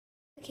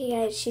Okay,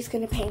 guys, she's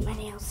gonna paint my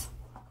nails.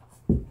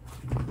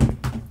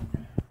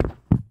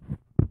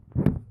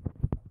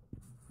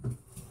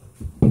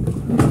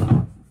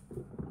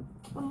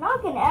 I'm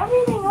knocking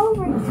everything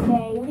over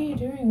today. What are you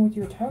doing with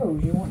your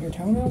toes? You want your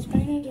toenails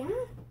painted? Yeah,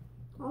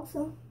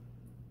 also.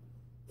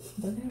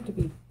 They're gonna have to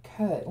be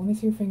cut. Let me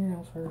see your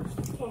fingernails first.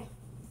 Okay.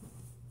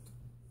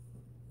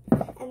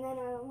 And then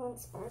I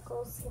want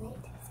sparkles. Can I do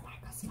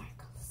sparkles?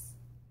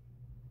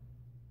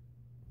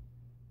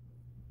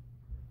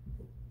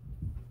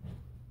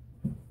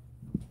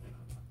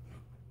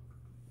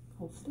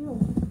 Hold still.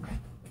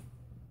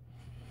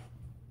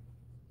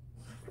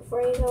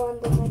 Before you go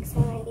on to the next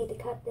one, I need to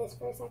cut this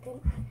for a second.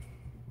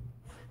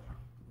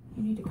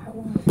 You need to cut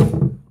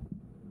one.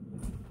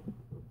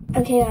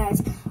 Okay,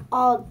 guys.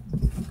 I'll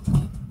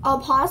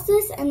pause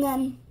this and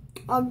then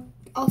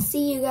I'll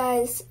see you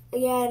guys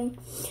again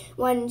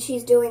when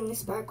she's doing the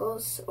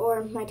sparkles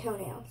or my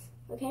toenails.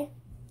 Okay?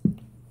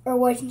 Or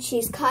when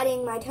she's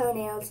cutting my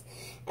toenails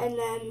and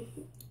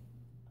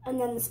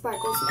then the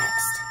sparkles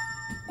next.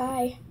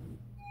 Bye.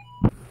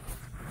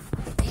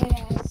 Okay,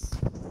 guys.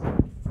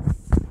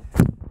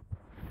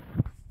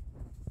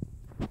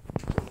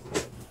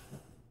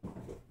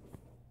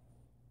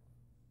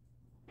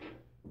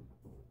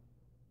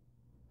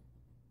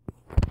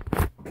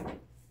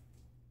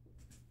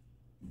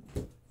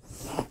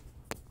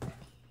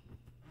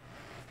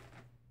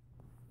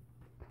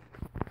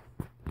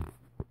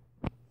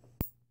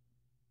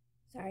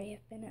 Sorry,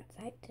 I've been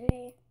outside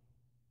today.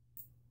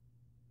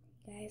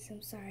 Guys,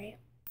 I'm sorry.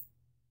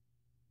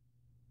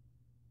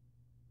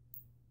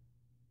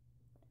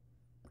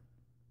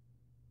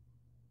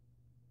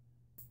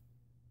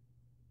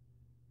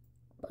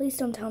 Please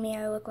don't tell me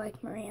I look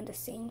like Miranda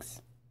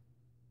sings.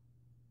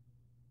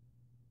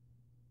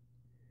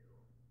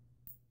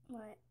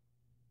 What?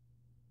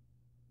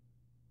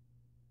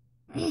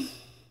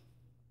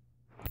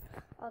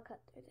 I'll cut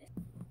through this.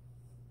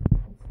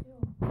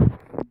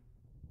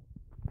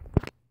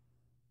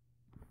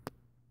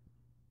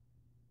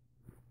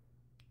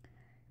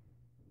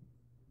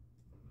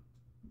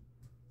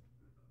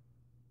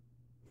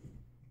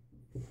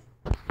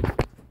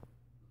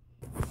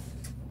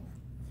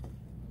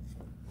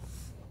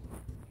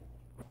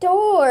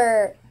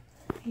 Door.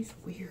 He's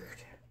weird.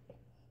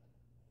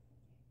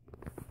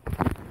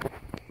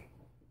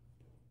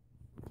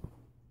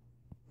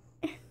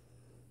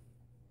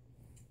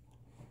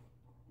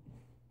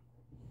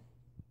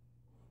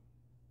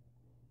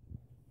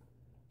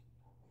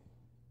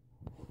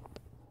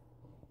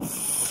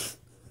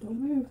 Don't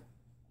move.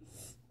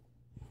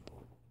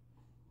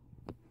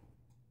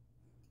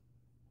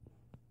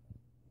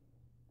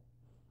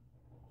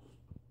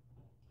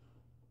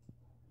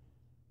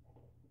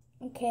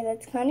 Okay,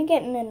 that's kind of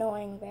getting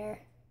annoying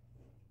there.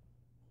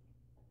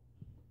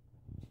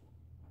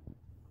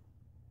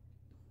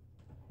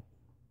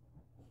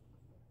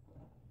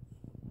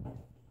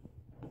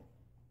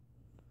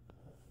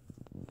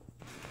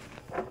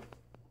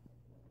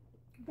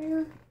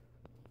 Bear,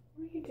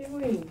 what are you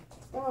doing?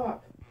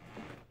 Stop.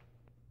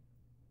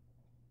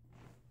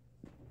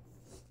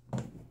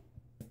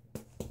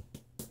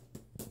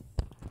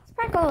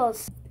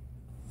 Sparkles.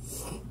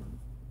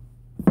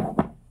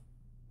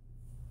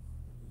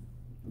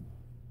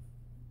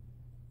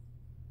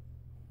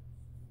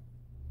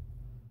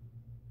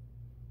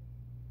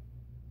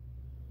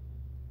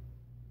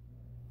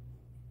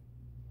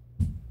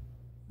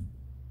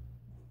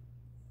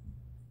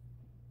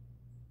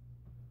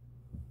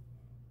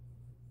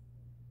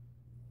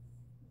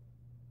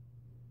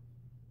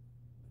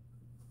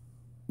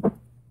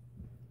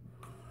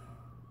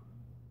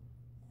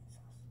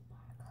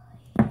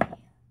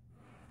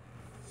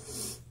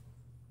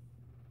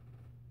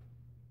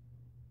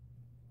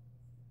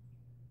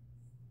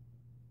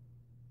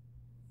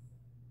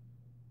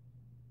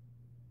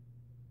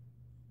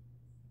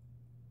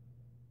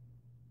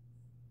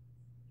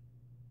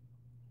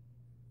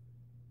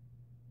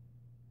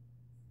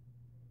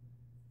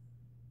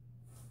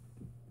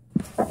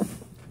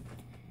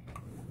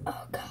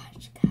 Oh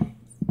gosh, guys.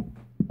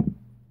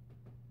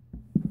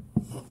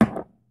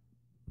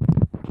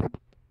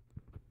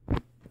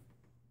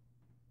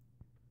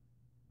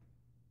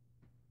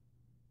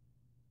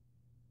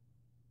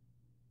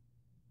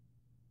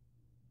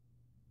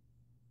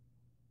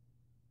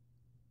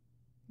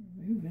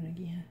 You're moving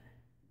again.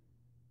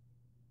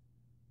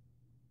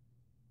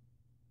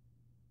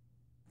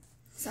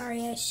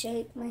 Sorry, I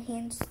shake my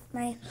hands,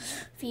 my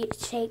feet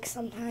shake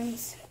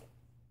sometimes.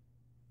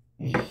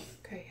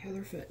 Okay,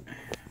 other foot.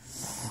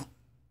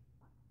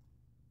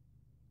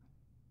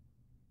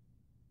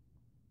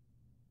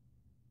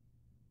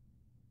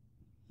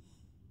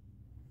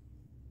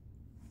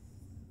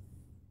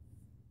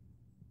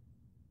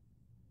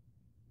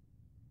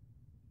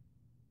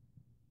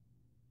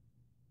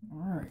 All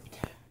right.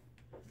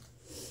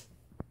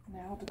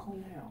 Now to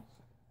clean house.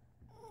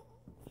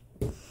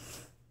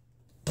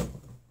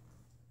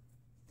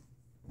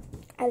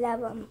 I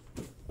love them.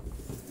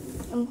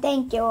 And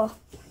thank you.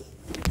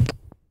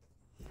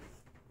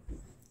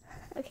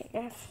 Okay,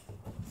 guys.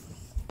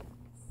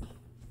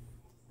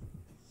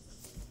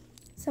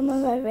 Some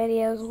of my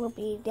videos will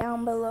be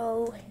down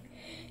below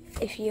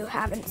if you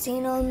haven't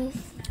seen them.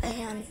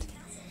 And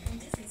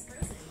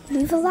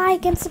leave a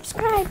like and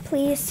subscribe,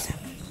 please.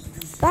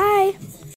 Bye.